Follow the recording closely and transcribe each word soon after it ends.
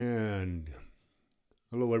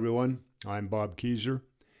Hello, everyone. I'm Bob Keyser.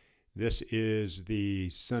 This is the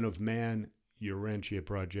Son of Man Urantia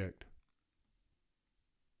Project.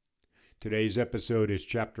 Today's episode is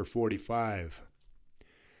Chapter 45,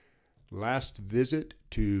 Last Visit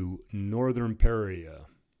to Northern Perea.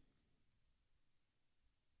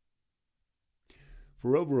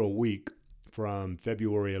 For over a week, from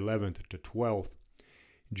February 11th to 12th,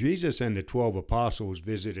 Jesus and the 12 apostles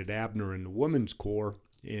visited Abner and the women's corps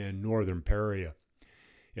in Northern Perea.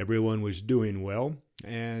 Everyone was doing well,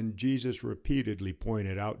 and Jesus repeatedly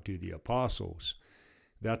pointed out to the apostles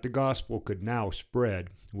that the gospel could now spread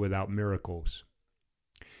without miracles.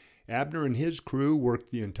 Abner and his crew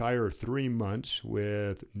worked the entire 3 months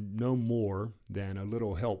with no more than a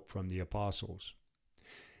little help from the apostles.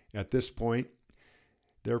 At this point,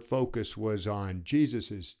 their focus was on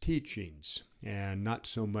Jesus' teachings and not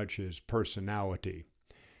so much his personality.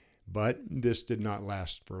 But this did not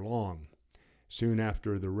last for long. Soon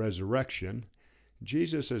after the resurrection,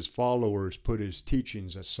 Jesus' followers put his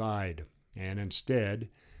teachings aside and instead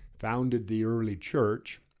founded the early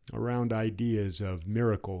church around ideas of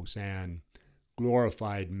miracles and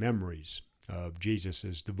glorified memories of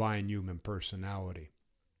Jesus' divine human personality.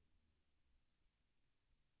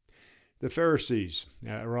 The Pharisees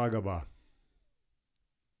at Ragaba.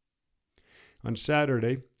 On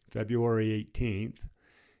Saturday, February 18th,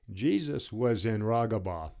 Jesus was in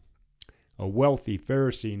Ragaba. A wealthy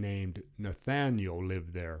Pharisee named Nathanael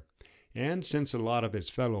lived there, and since a lot of his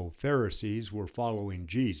fellow Pharisees were following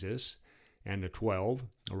Jesus and the 12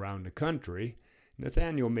 around the country,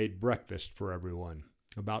 Nathanael made breakfast for everyone,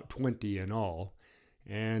 about 20 in all,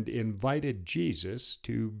 and invited Jesus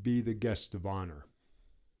to be the guest of honor.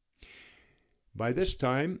 By the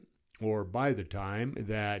time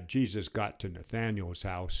that Jesus got to Nathanael's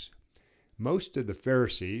house, most of the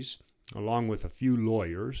Pharisees, along with a few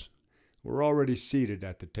lawyers, were already seated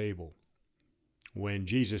at the table. When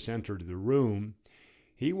Jesus entered the room,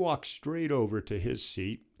 he walked straight over to his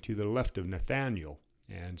seat to the left of Nathanael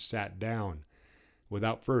and sat down,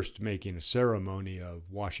 without first making a ceremony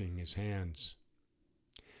of washing his hands.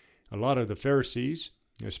 A lot of the Pharisees,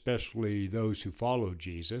 especially those who followed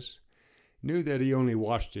Jesus, knew that he only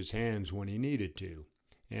washed his hands when he needed to,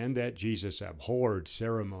 and that Jesus abhorred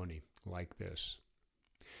ceremony like this.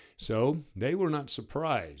 So they were not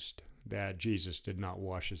surprised that Jesus did not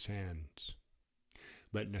wash his hands.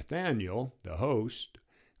 But Nathanael, the host,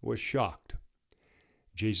 was shocked.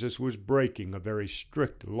 Jesus was breaking a very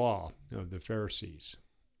strict law of the Pharisees.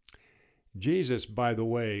 Jesus, by the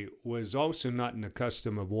way, was also not in the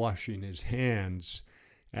custom of washing his hands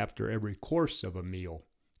after every course of a meal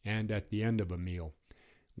and at the end of a meal,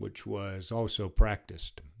 which was also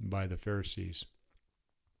practiced by the Pharisees.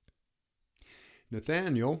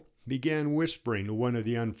 Nathanael began whispering to one of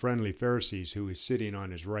the unfriendly Pharisees who was sitting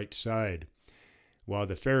on his right side, while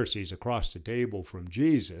the Pharisees across the table from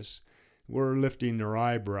Jesus were lifting their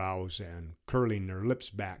eyebrows and curling their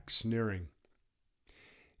lips back, sneering.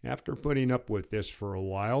 After putting up with this for a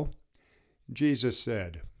while, Jesus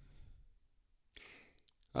said,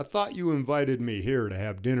 "I thought you invited me here to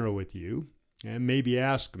have dinner with you and maybe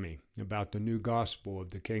ask me about the new gospel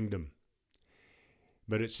of the kingdom.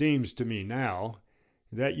 But it seems to me now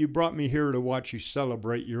that you brought me here to watch you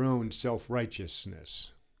celebrate your own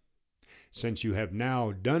self-righteousness. Since you have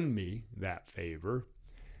now done me that favor,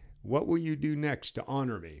 what will you do next to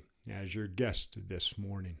honor me as your guest this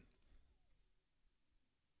morning?"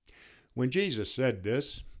 When Jesus said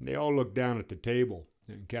this, they all looked down at the table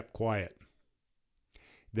and kept quiet.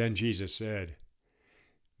 Then Jesus said,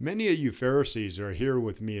 "Many of you Pharisees are here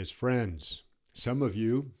with me as friends. Some of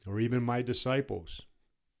you are even my disciples.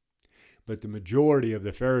 But the majority of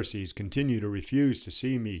the Pharisees continue to refuse to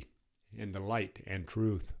see me in the light and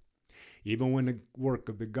truth, even when the work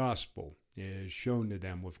of the gospel is shown to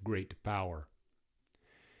them with great power.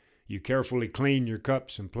 You carefully clean your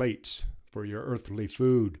cups and plates for your earthly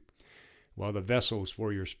food, while the vessels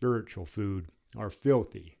for your spiritual food are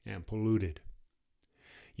filthy and polluted.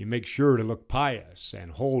 You make sure to look pious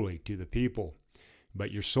and holy to the people,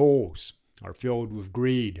 but your souls are filled with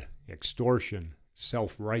greed, extortion,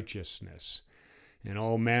 self-righteousness, and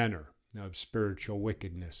all manner of spiritual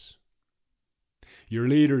wickedness. Your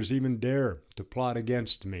leaders even dare to plot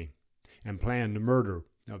against me and plan the murder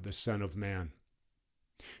of the Son of Man.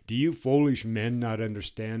 Do you foolish men not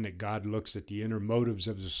understand that God looks at the inner motives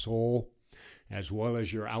of the soul as well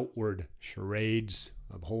as your outward charades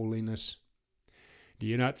of holiness? Do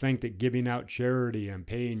you not think that giving out charity and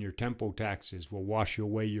paying your temple taxes will wash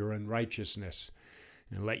away your unrighteousness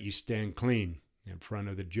and let you stand clean in front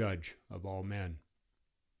of the judge of all men?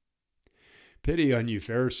 Pity on you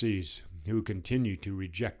Pharisees, who continue to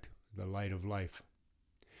reject the light of life.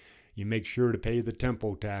 You make sure to pay the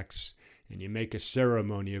temple tax, and you make a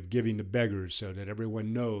ceremony of giving to beggars so that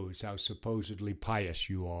everyone knows how supposedly pious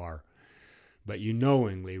you are. But you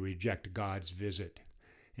knowingly reject God's visit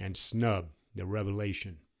and snub the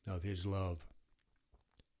revelation of his love.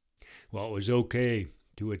 While it was okay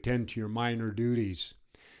to attend to your minor duties,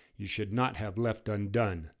 you should not have left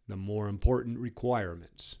undone the more important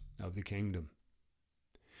requirements of the kingdom.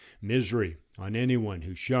 Misery on anyone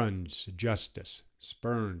who shuns justice,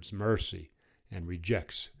 spurns mercy, and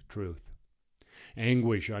rejects truth.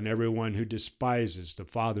 Anguish on everyone who despises the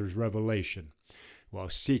Father's revelation while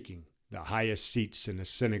seeking the highest seats in the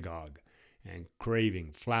synagogue and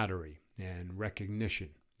craving flattery and recognition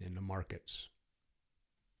in the markets.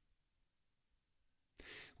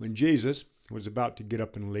 When Jesus was about to get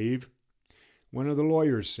up and leave, one of the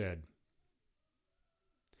lawyers said,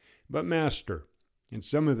 "But Master, in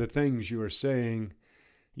some of the things you are saying,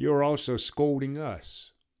 you are also scolding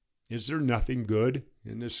us. Is there nothing good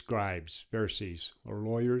in the scribes, Pharisees, or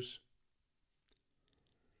lawyers?"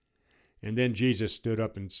 And then Jesus stood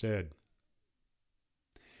up and said,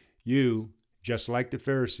 "You, just like the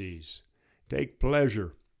Pharisees, take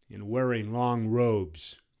pleasure in wearing long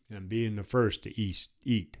robes and being the first to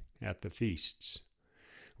eat at the feasts,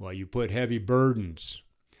 while you put heavy burdens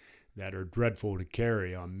that are dreadful to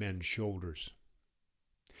carry on men's shoulders.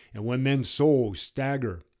 And when men's souls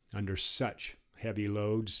stagger under such heavy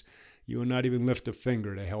loads, you will not even lift a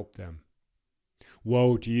finger to help them.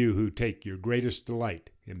 Woe to you who take your greatest delight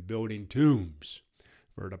in building tombs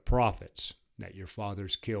for the prophets that your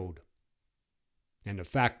fathers killed. And the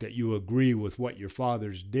fact that you agree with what your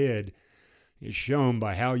fathers did is shown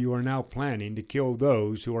by how you are now planning to kill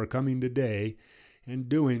those who are coming today and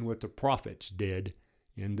doing what the prophets did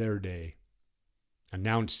in their day,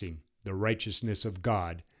 announcing the righteousness of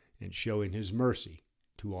God and showing his mercy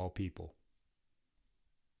to all people.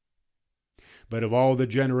 But of all the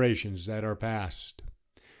generations that are past,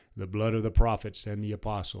 the blood of the prophets and the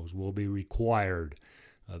apostles will be required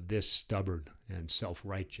of this stubborn and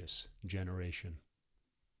self-righteous generation.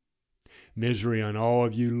 Misery on all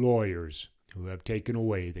of you lawyers who have taken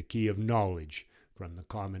away the key of knowledge from the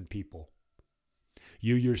common people.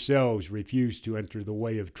 You yourselves refuse to enter the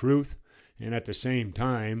way of truth, and at the same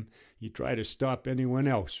time, you try to stop anyone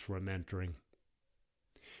else from entering.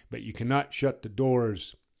 But you cannot shut the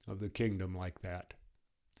doors of the kingdom like that.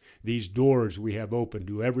 These doors we have opened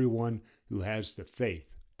to everyone who has the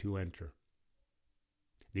faith to enter.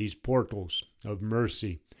 These portals of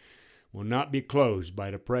mercy will not be closed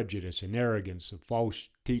by the prejudice and arrogance of false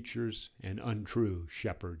teachers and untrue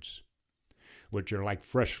shepherds, which are like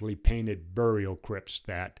freshly painted burial crypts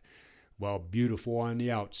that, while beautiful on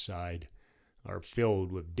the outside, are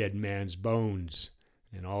filled with dead man's bones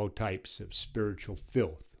and all types of spiritual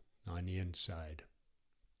filth on the inside.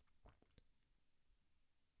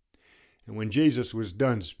 And when Jesus was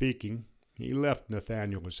done speaking, he left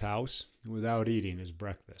Nathanael's house without eating his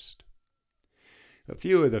breakfast. A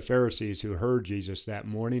few of the Pharisees who heard Jesus that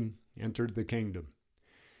morning entered the kingdom,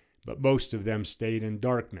 but most of them stayed in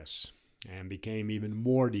darkness and became even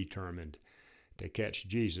more determined to catch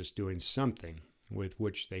Jesus doing something with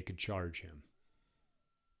which they could charge him.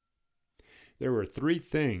 There were three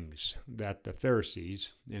things that the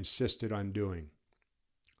Pharisees insisted on doing.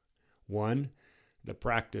 1, the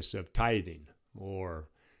practice of tithing, or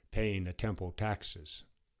paying the temple taxes.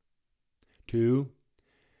 2,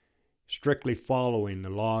 strictly following the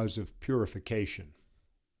laws of purification.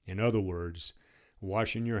 In other words,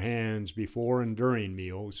 washing your hands before and during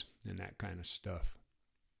meals and that kind of stuff.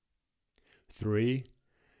 3,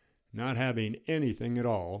 not having anything at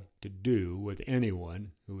all to do with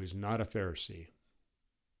anyone who is not a Pharisee.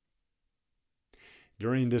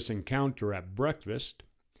 During this encounter at breakfast,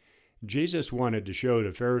 Jesus wanted to show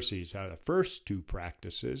the Pharisees how the first two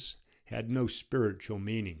practices had no spiritual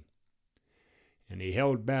meaning, and he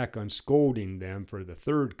held back on scolding them for the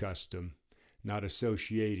third custom, not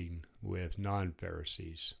associating with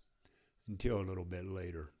non-Pharisees, until a little bit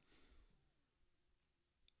later.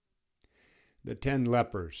 The 10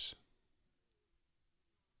 lepers.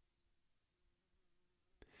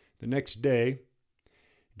 The next day,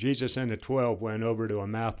 Jesus and the 12 went over to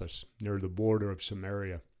Emmaus, near the border of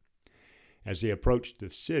Samaria. As they approached the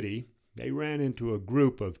city, they ran into a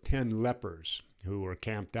group of 10 lepers who were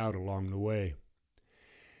camped out along the way.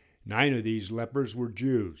 9 of these lepers were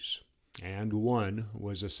Jews, and 1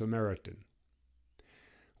 was a Samaritan.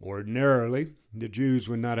 Ordinarily, the Jews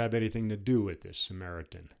would not have anything to do with this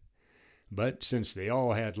Samaritan. But since they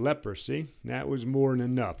all had leprosy, that was more than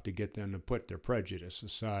enough to get them to put their prejudice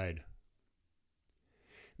aside.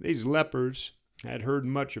 These lepers had heard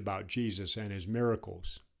much about Jesus and his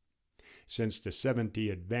miracles. Since the 70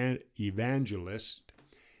 evangelists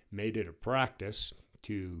made it a practice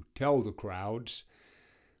to tell the crowds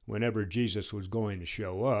whenever Jesus was going to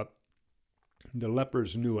show up, the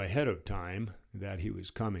lepers knew ahead of time that he was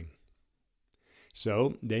coming.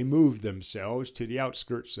 So they moved themselves to the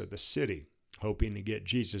outskirts of the city, hoping to get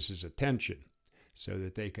Jesus' attention so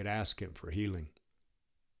that they could ask him for healing.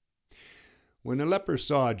 When the lepers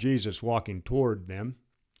saw Jesus walking toward them,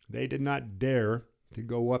 they did not dare to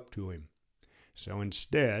go up to him. So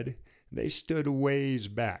instead, they stood a ways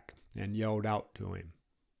back and yelled out to him,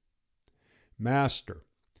 "Master,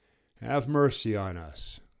 have mercy on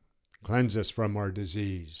us. Cleanse us from our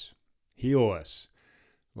disease. Heal us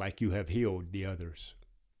like you have healed the others."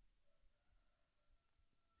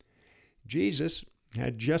 Jesus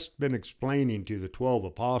had just been explaining to the 12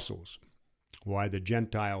 apostles why the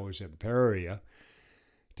Gentiles in Perea,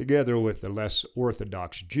 together with the less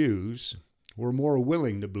Orthodox Jews, were more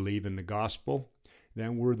willing to believe in the gospel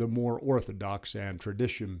than were the more Orthodox and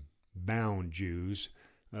tradition-bound Jews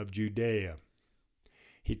of Judea.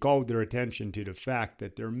 He called their attention to the fact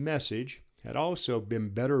that their message had also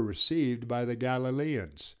been better received by the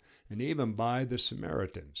Galileans and even by the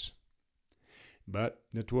Samaritans. But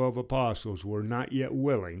the 12 apostles were not yet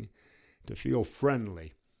willing to feel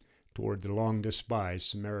friendly toward the long-despised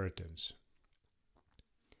Samaritans.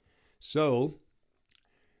 So,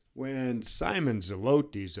 when Simon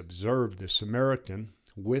Zelotes observed the Samaritan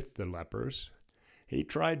with the lepers, he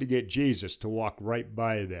tried to get Jesus to walk right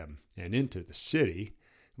by them and into the city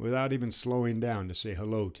without even slowing down to say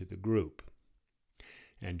hello to the group.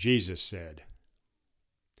 And Jesus said,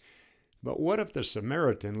 "But what if the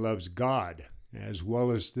Samaritan loves God as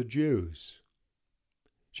well as the Jews?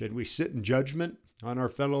 Should we sit in judgment on our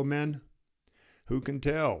fellow men? Who can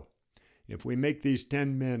tell? If we make these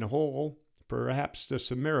 10 men whole, perhaps the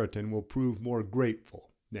Samaritan will prove more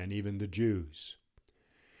grateful than even the Jews.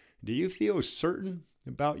 Do you feel certain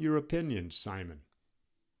about your opinions, Simon?"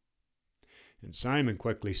 And Simon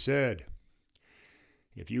quickly said,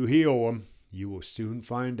 "If you heal them, you will soon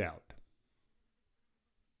find out."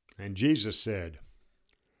 And Jesus said,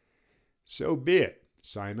 "So be it,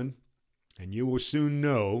 Simon, and you will soon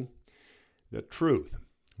know the truth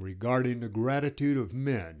regarding the gratitude of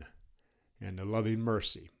men and the loving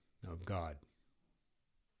mercy of God."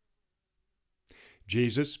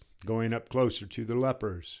 Jesus, going up closer to the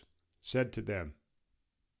lepers, said to them,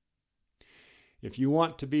 "If you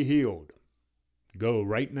want to be healed, go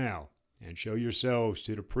right now and show yourselves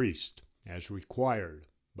to the priest as required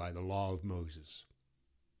by the law of Moses."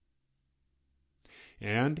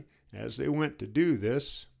 And as they went to do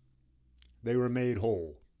this, they were made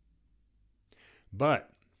whole.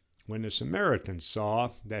 But when the Samaritan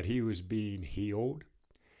saw that he was being healed,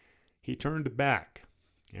 he turned back,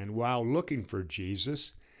 and while looking for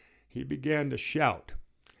Jesus, he began to shout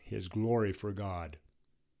his glory for God.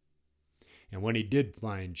 And when he did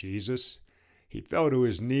find Jesus, he fell to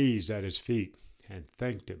his knees at his feet and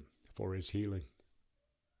thanked him for his healing.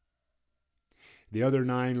 The other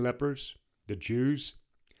 9 lepers, the Jews,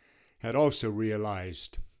 had also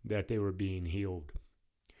realized that they were being healed.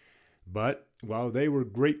 But while they were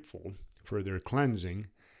grateful for their cleansing,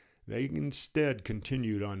 they instead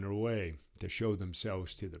continued on their way to show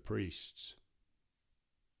themselves to the priests.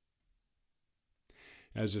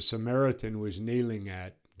 As the Samaritan was kneeling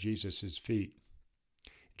at Jesus' feet,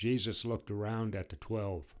 Jesus looked around at the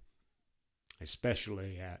 12,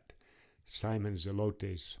 especially at Simon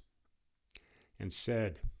Zelotes, and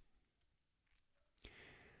said,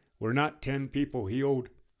 "Were not 10 people healed?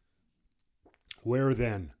 Where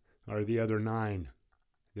then are the other 9,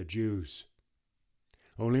 the Jews?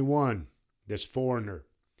 Only one, this foreigner,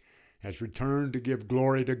 has returned to give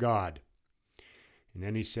glory to God." And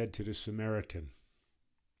then he said to the Samaritan,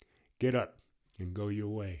 "Get up and go your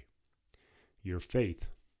way. Your faith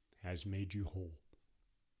has made you whole."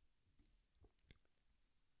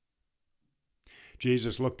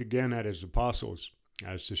 Jesus looked again at his apostles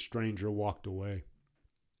as the stranger walked away.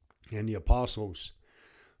 And the apostles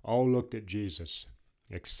all looked at Jesus,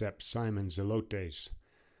 except Simon Zelotes,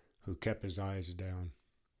 who kept his eyes down.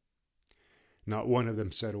 Not one of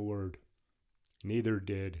them said a word. Neither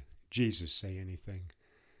did Jesus say anything.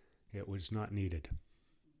 It was not needed.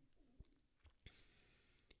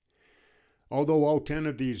 Although all 10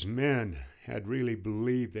 of these men had really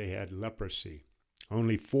believed they had leprosy,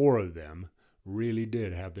 only 4 of them really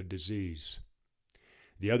did have the disease.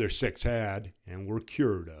 The other 6 had, and were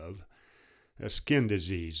cured of, a skin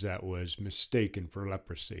disease that was mistaken for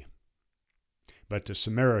leprosy. But the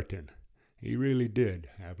Samaritan, he really did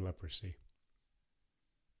have leprosy.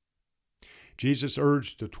 Jesus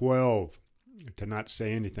urged the 12 to not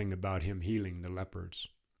say anything about him healing the lepers.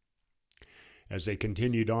 As they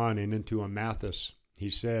continued on and into Emmaus,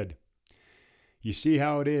 he said, "You see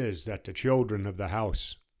how it is that the children of the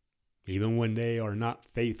house, even when they are not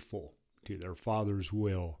faithful to their Father's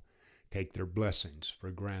will, take their blessings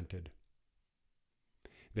for granted.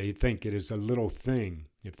 They think it is a little thing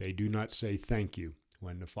if they do not say thank you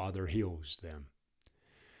when the Father heals them.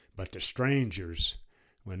 But the strangers,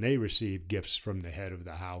 when they receive gifts from the head of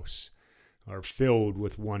the house, are filled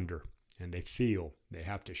with wonder, and they feel they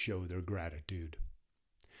have to show their gratitude,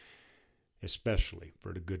 especially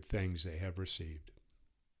for the good things they have received."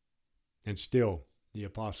 And still, the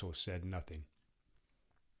apostles said nothing.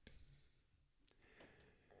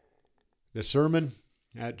 The sermon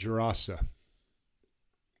at Gerasa.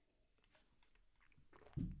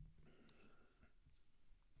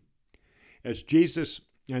 As Jesus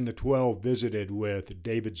and the 12 visited with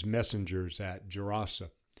David's messengers at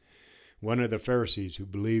Gerasa, one of the Pharisees who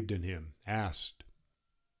believed in him asked,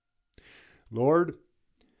 "Lord,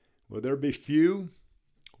 will there be few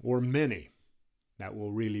or many that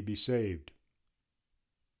will really be saved?"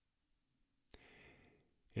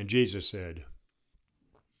 And Jesus said,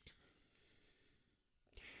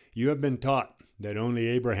 "You have been taught that only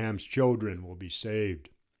Abraham's children will be saved,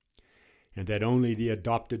 and that only the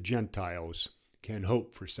adopted Gentiles can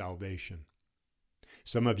hope for salvation.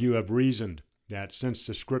 Some of you have reasoned that since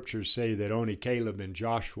the scriptures say that only Caleb and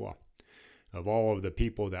Joshua, of all of the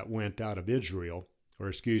people that went out of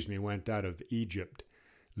went out of Egypt,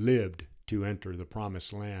 lived to enter the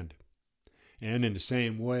promised land. And in the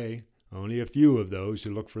same way, only a few of those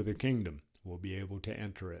who look for the kingdom will be able to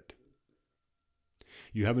enter it.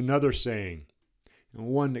 You have another saying, and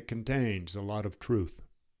one that contains a lot of truth,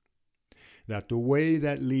 that the way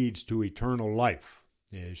that leads to eternal life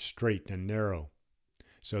is straight and narrow,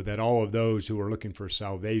 so that all of those who are looking for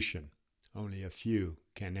salvation, only a few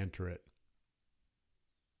can enter it.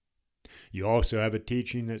 You also have a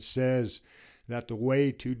teaching that says that the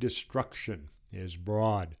way to destruction is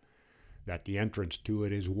broad, that the entrance to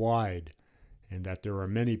it is wide, and that there are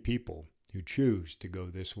many people who choose to go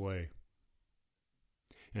this way.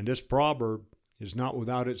 And this proverb is not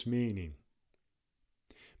without its meaning.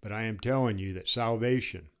 But I am telling you that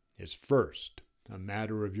salvation is first a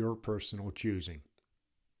matter of your personal choosing.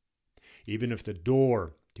 Even if the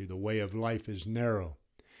door to the way of life is narrow,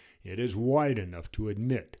 it is wide enough to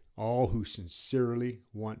admit all who sincerely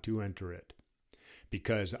want to enter it,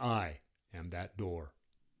 because I am that door.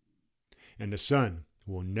 And the Son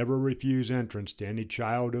will never refuse entrance to any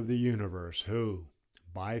child of the universe who,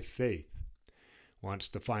 by faith, wants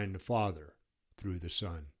to find the Father through the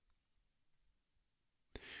Son.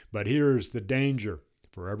 But here is the danger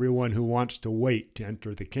for everyone who wants to wait to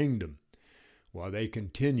enter the kingdom while they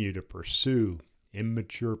continue to pursue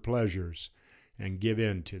immature pleasures and give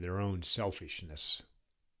in to their own selfishness.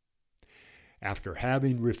 After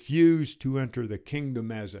having refused to enter the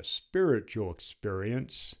kingdom as a spiritual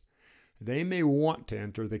experience, they may want to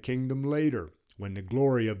enter the kingdom later when the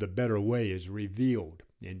glory of the better way is revealed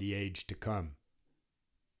in the age to come.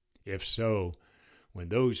 If so, when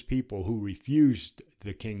those people who refused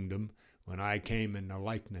the kingdom when I came in the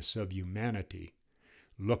likeness of humanity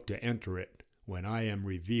look to enter it when I am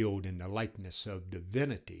revealed in the likeness of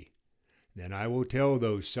divinity, then I will tell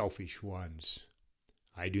those selfish ones,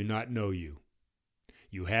 I do not know you.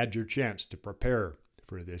 You had your chance to prepare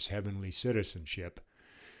for this heavenly citizenship,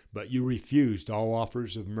 but you refused all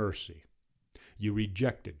offers of mercy. You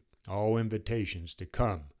rejected all invitations to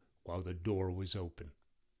come while the door was open.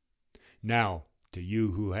 Now, to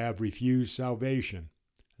you who have refused salvation,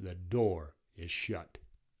 the door is shut.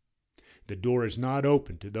 The door is not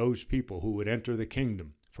open to those people who would enter the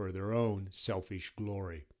kingdom for their own selfish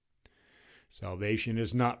glory. Salvation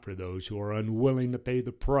is not for those who are unwilling to pay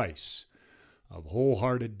the price of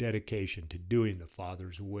wholehearted dedication to doing the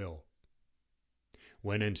Father's will.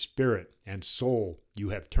 When in spirit and soul you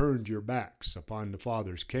have turned your backs upon the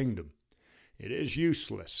Father's kingdom, it is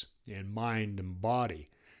useless in mind and body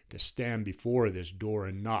to stand before this door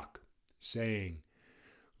and knock, saying,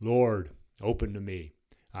 Lord, open to me.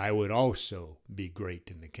 I would also be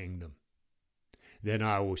great in the kingdom. Then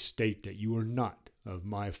I will state that you are not of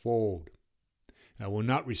my fold. I will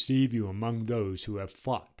not receive you among those who have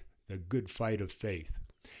fought the good fight of faith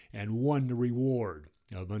and won the reward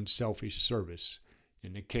of unselfish service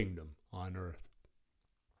in the kingdom on earth.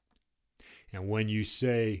 And when you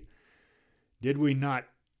say, did we not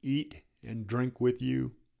eat and drink with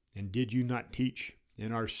you, and did you not teach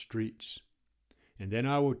in our streets? And then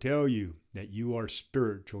I will tell you that you are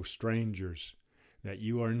spiritual strangers, that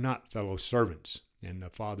you are not fellow servants in the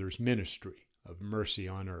Father's ministry of mercy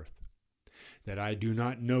on earth, that I do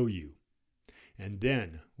not know you. And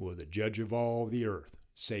then will the judge of all the earth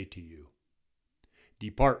say to you,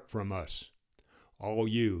 Depart from us, all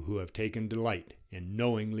you who have taken delight in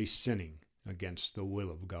knowingly sinning against the will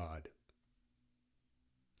of God.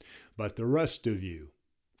 But the rest of you,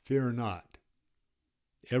 fear not.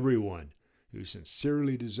 Everyone who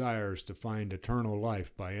sincerely desires to find eternal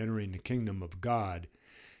life by entering the kingdom of God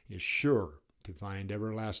is sure to find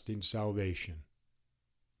everlasting salvation.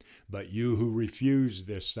 But you who refuse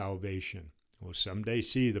this salvation will someday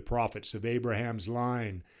see the prophets of Abraham's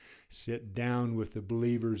line sit down with the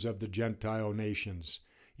believers of the Gentile nations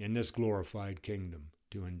in this glorified kingdom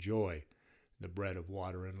to enjoy the bread of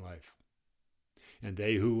water and life. And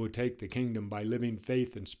they who will take the kingdom by living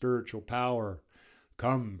faith and spiritual power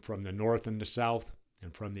come from the north and the south,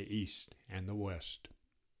 and from the east and the west.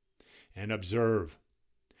 And observe,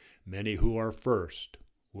 many who are first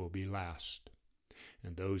will be last,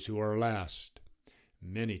 and those who are last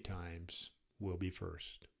many times will be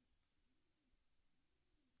first.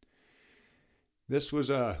 This was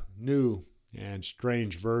a new and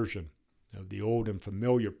strange version of the old and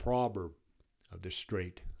familiar proverb of the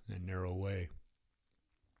straight and narrow way.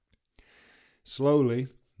 Slowly,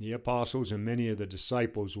 the apostles and many of the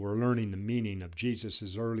disciples were learning the meaning of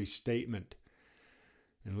Jesus' early statement,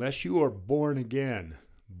 Unless you are born again,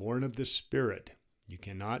 born of the Spirit, you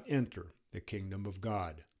cannot enter the kingdom of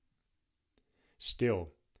God.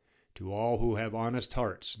 Still, to all who have honest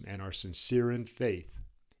hearts and are sincere in faith,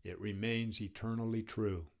 it remains eternally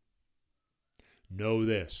true. Know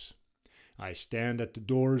this, I stand at the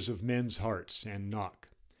doors of men's hearts and knock,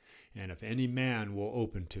 and if any man will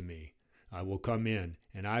open to me, I will come in,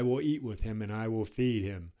 and I will eat with him, and I will feed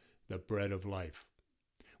him the bread of life.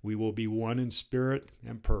 We will be one in spirit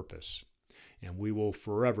and purpose, and we will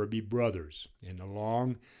forever be brothers in the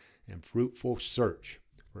long and fruitful search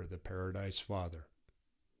for the Paradise Father.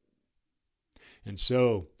 And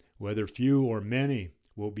so, whether few or many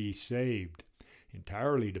will be saved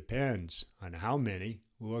entirely depends on how many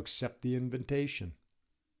will accept the invitation.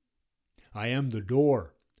 I am the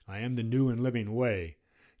door, I am the new and living way,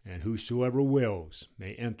 and whosoever wills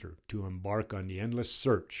may enter to embark on the endless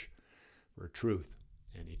search for truth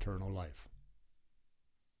and eternal life.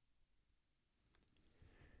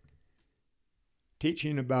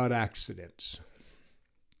 Teaching about accidents.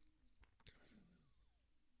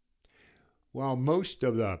 While most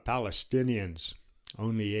of the Palestinians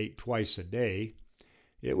only ate twice a day,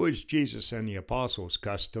 it was Jesus and the apostles'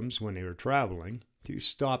 customs when they were traveling to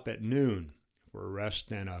stop at noon for a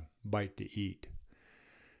rest and a bite to eat.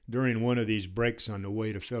 During one of these breaks on the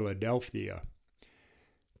way to Philadelphia,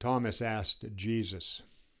 Thomas asked Jesus,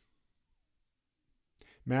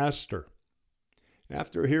 Master,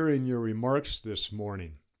 after hearing your remarks this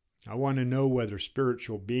morning, I want to know whether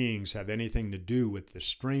spiritual beings have anything to do with the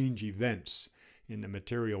strange events in the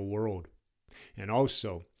material world, and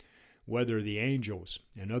also whether the angels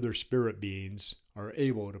and other spirit beings are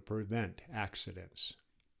able to prevent accidents.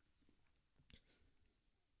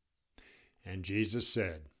 And Jesus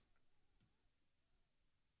said,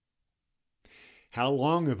 How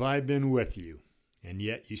long have I been with you, and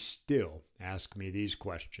yet you still ask me these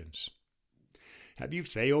questions? Have you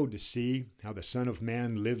failed to see how the Son of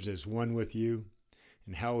Man lives as one with you,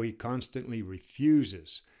 and how he constantly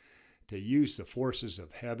refuses to use the forces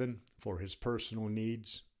of heaven for his personal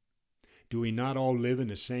needs? Do we not all live in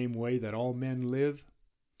the same way that all men live?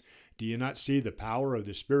 Do you not see the power of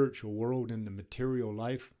the spiritual world in the material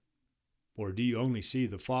life? Or do you only see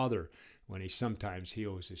the Father when he sometimes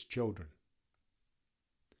heals his children?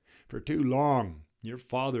 For too long, your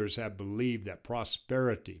fathers have believed that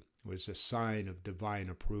prosperity was a sign of divine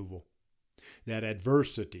approval, that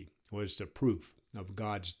adversity was the proof of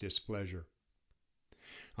God's displeasure.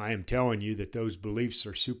 I am telling you that those beliefs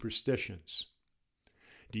are superstitions.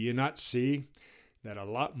 Do you not see that a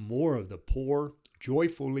lot more of the poor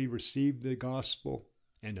joyfully receive the gospel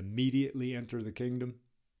and immediately enter the kingdom?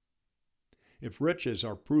 If riches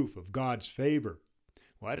are proof of God's favor,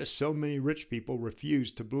 why do so many rich people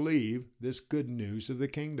refuse to believe this good news of the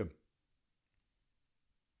kingdom?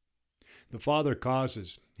 The Father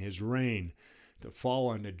causes his rain to fall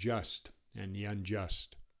on the just and the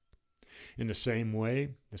unjust. In the same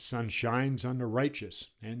way, the sun shines on the righteous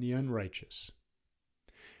and the unrighteous.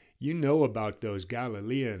 You know about those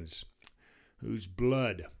Galileans whose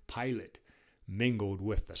blood Pilate mingled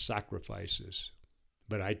with the sacrifices.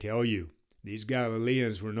 But I tell you, these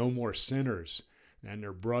Galileans were no more sinners than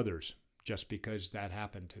their brothers just because that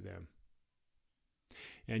happened to them.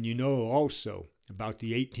 And you know also about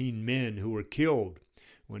the 18 men who were killed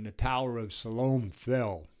when the Tower of Siloam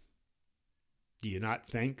fell. Do you not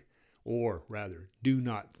think, or rather, do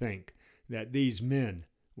not think, that these men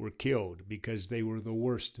were killed because they were the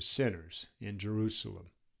worst sinners in Jerusalem?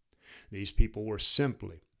 These people were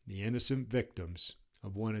simply the innocent victims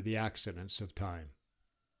of one of the accidents of time.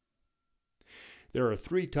 There are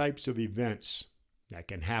three types of events that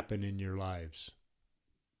can happen in your lives.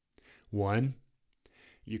 One,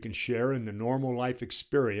 you can share in the normal life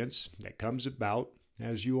experience that comes about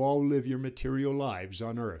as you all live your material lives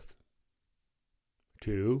on earth.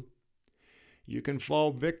 Two, you can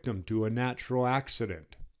fall victim to a natural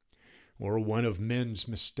accident or one of men's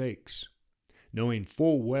mistakes, knowing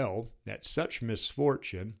full well that such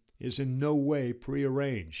misfortune is in no way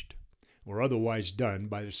prearranged or otherwise done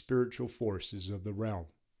by the spiritual forces of the realm.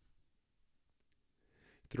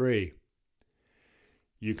 3.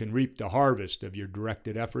 You can reap the harvest of your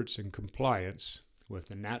directed efforts in compliance with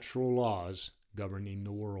the natural laws governing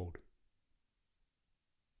the world.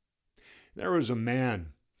 There was a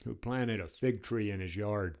man who planted a fig tree in his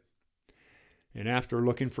yard, and after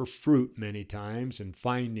looking for fruit many times and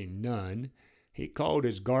finding none, he called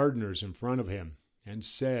his gardeners in front of him and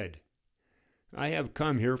said, "I have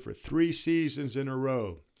come here for 3 seasons in a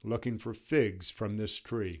row looking for figs from this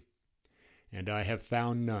tree, and I have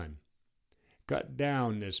found none. Cut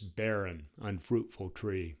down this barren, unfruitful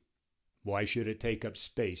tree. Why should it take up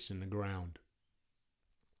space in the ground?"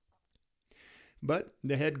 But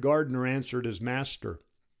the head gardener answered his master,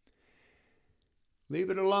 "Leave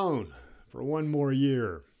it alone for 1 more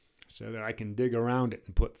year so that I can dig around it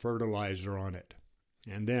and put fertilizer on it.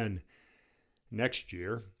 And then, next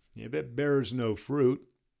year, if it bears no fruit,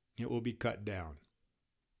 it will be cut down."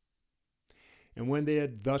 And when they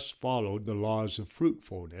had thus followed the laws of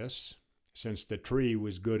fruitfulness, since the tree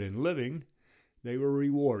was good in living, they were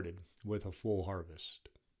rewarded with a full harvest.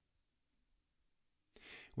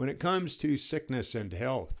 When it comes to sickness and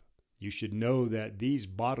health, you should know that these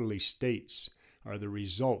bodily states are the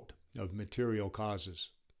result of material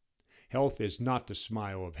causes. Health is not the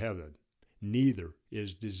smile of heaven, neither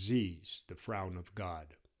is disease the frown of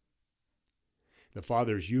God. The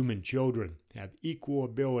Father's human children have equal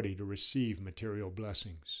ability to receive material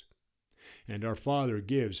blessings, and our Father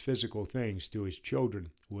gives physical things to his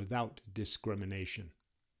children without discrimination.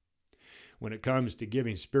 When it comes to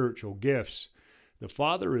giving spiritual gifts, the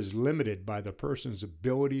Father is limited by the person's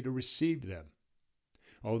ability to receive them.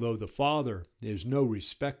 Although the Father is no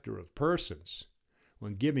respecter of persons,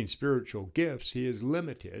 when giving spiritual gifts, he is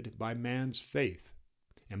limited by man's faith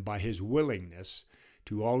and by his willingness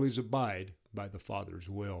to always abide by the Father's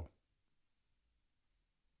will.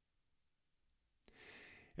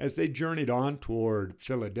 As they journeyed on toward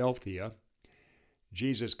Philadelphia,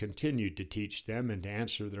 Jesus continued to teach them and to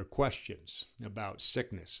answer their questions about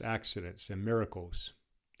sickness, accidents, and miracles.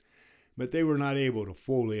 But they were not able to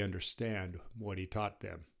fully understand what he taught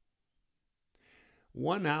them.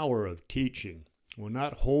 1 hour of teaching will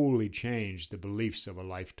not wholly change the beliefs of a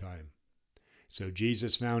lifetime. So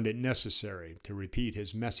Jesus found it necessary to repeat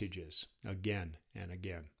his messages again and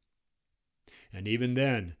again. And even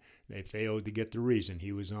then, they failed to get the reason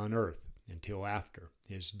he was on earth until after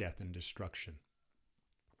his death and destruction.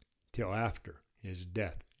 Till after his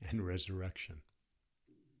death and resurrection.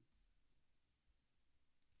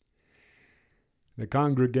 The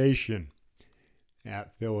congregation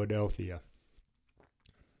at Philadelphia.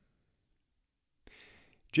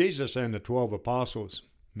 Jesus and the 12 apostles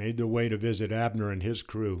made their way to visit Abner and his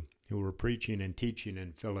crew, who were preaching and teaching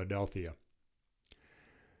in Philadelphia.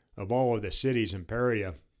 Of all of the cities in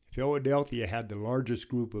Perea, Philadelphia had the largest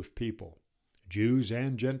group of people, Jews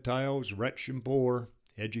and Gentiles, rich and poor,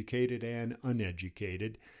 educated and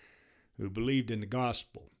uneducated, who believed in the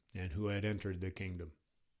gospel and who had entered the kingdom.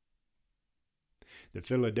 The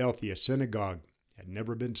Philadelphia synagogue had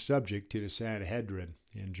never been subject to the Sanhedrin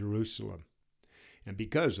in Jerusalem, and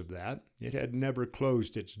because of that, it had never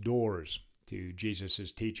closed its doors to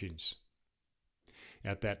Jesus' teachings.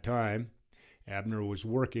 At that time, Abner was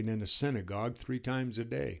working in a synagogue 3 times a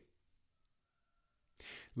day.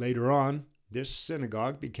 Later on, this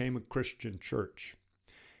synagogue became a Christian church,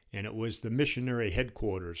 and it was the missionary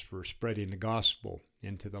headquarters for spreading the gospel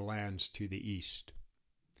into the lands to the east.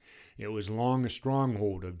 It was long a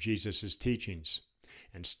stronghold of Jesus' teachings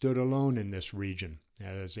and stood alone in this region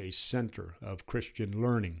as a center of Christian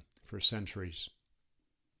learning for centuries.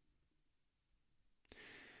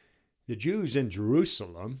 The Jews in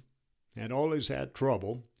Jerusalem had always had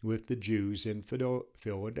trouble with the Jews in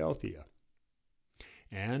Philadelphia.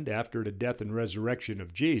 And after the death and resurrection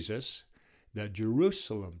of Jesus, the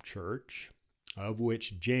Jerusalem church, of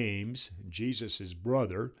which James, Jesus'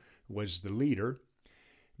 brother, was the leader,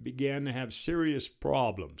 began to have serious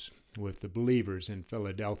problems with the believers in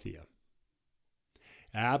Philadelphia.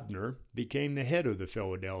 Abner became the head of the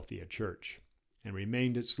Philadelphia church and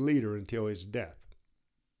remained its leader until his death.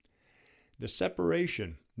 The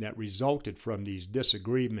separation that resulted from these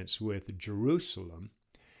disagreements with Jerusalem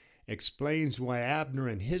explains why Abner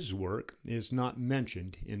and his work is not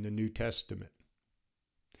mentioned in the New Testament.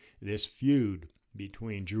 This feud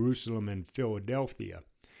between Jerusalem and Philadelphia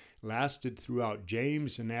lasted throughout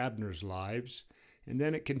James and Abner's lives, and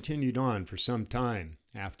then it continued on for some time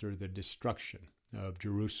after the destruction of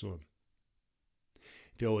Jerusalem.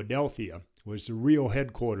 Philadelphia was the real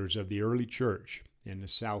headquarters of the early church in the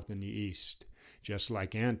south and the east, just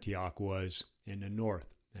like Antioch was in the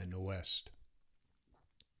north and the west.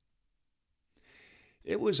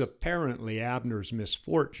 It was apparently Abner's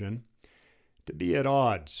misfortune to be at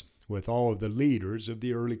odds with all of the leaders of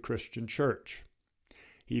the early Christian church.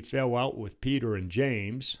 He fell out with Peter and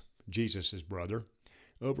James, Jesus' brother,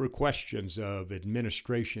 over questions of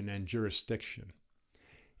administration and jurisdiction.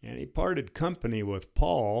 And he parted company with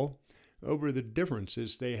Paul over the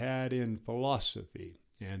differences they had in philosophy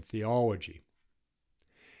and theology.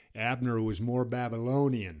 Abner was more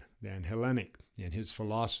Babylonian than Hellenic in his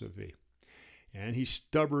philosophy, and he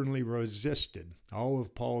stubbornly resisted all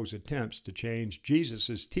of Paul's attempts to change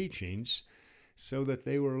Jesus' teachings so that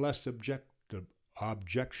they were less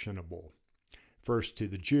objectionable, first to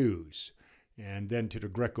the Jews and then to the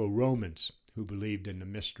Greco-Romans who believed in the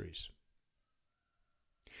mysteries.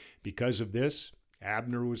 Because of this,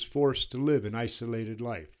 Abner was forced to live an isolated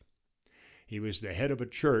life. He was the head of a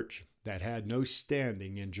church that had no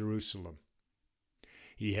standing in Jerusalem.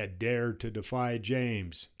 He had dared to defy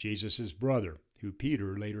James, Jesus' brother, who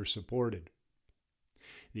Peter later supported.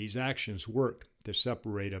 These actions worked to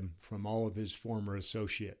separate him from all of his former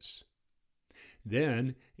associates.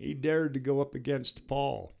 Then he dared to go up against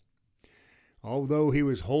Paul. Although he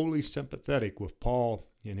was wholly sympathetic with Paul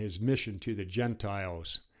in his mission to the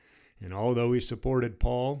Gentiles, and although he supported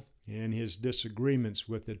Paul in his disagreements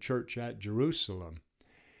with the church at Jerusalem,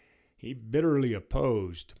 he bitterly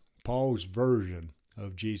opposed Paul's version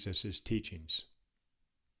of Jesus' teachings.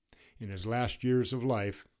 In his last years of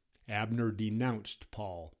life, Abner denounced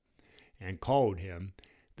Paul and called him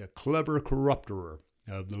the clever corrupter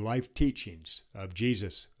of the life teachings of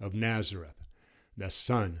Jesus of Nazareth, the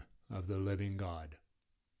Son of the living God.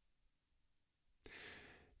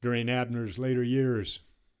 During Abner's later years,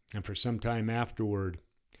 and for some time afterward,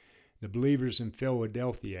 the believers in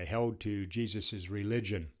Philadelphia held to Jesus'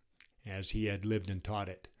 religion as he had lived and taught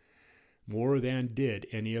it, more than did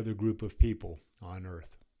any other group of people on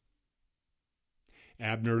earth.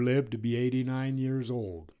 Abner lived to be 89 years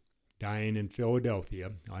old, dying in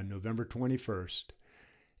Philadelphia on November 21st,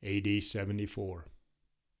 AD 74.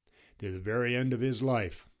 To the very end of his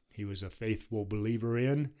life, he was a faithful believer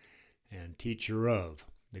in and teacher of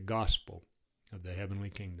the gospel of the heavenly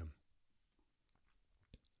kingdom.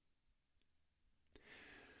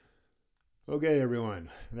 Okay, everyone,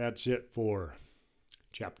 that's it for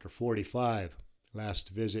chapter 45, last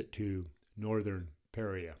visit to northern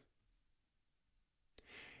Perea.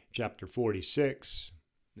 Chapter 46,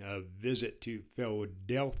 a visit to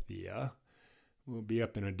Philadelphia, will be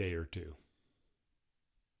up in a day or two.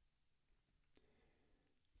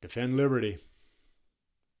 Defend liberty.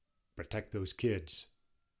 Protect those kids.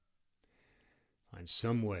 Find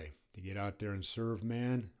some way to get out there and serve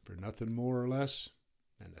man for nothing more or less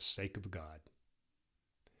than the sake of God.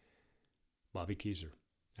 Bobby Keyser,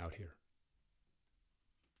 out here.